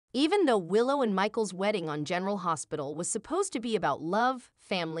Even though Willow and Michael's wedding on General Hospital was supposed to be about love,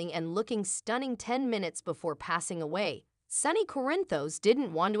 family, and looking stunning 10 minutes before passing away, Sonny Corinthos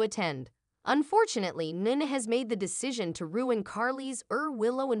didn't want to attend. Unfortunately, Nina has made the decision to ruin Carly's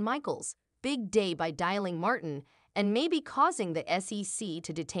Willow and Michael's big day by dialing Martin and maybe causing the SEC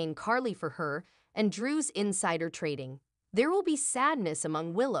to detain Carly for her and Drew's insider trading. There will be sadness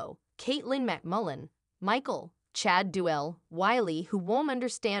among Willow, Caitlin McMullen, Michael, Chad Duell, Wiley, who won't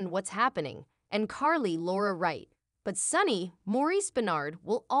understand what's happening, and Carly Laura Wright. But Sonny, Maurice Benard,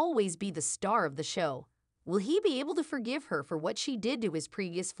 will always be the star of the show. Will he be able to forgive her for what she did to his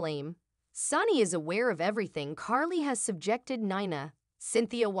previous flame? Sonny is aware of everything Carly has subjected Nina,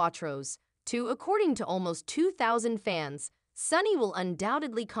 Cynthia Watros, to. According to almost 2,000 fans, Sonny will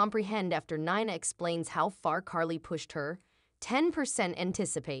undoubtedly comprehend after Nina explains how far Carly pushed her. 10%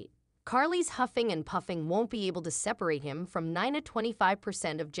 anticipate Carly's huffing and puffing won't be able to separate him from Nina.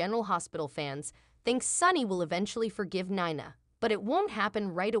 25% of General Hospital fans think Sonny will eventually forgive Nina, but it won't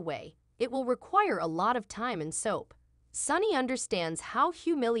happen right away. It will require a lot of time and soap. Sonny understands how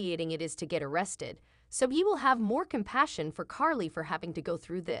humiliating it is to get arrested, so he will have more compassion for Carly for having to go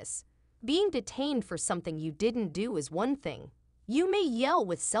through this. Being detained for something you didn't do is one thing. You may yell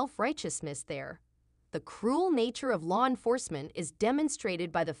with self-righteousness there. The cruel nature of law enforcement is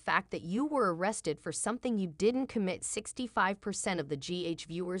demonstrated by the fact that you were arrested for something you didn't commit. 65% of the GH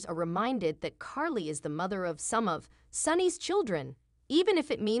viewers are reminded that Carly is the mother of some of Sonny's children. Even if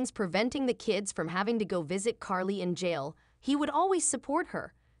it means preventing the kids from having to go visit Carly in jail, he would always support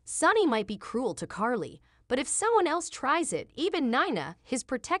her. Sonny might be cruel to Carly, but if someone else tries it, even Nina, his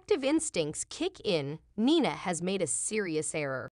protective instincts kick in. Nina has made a serious error.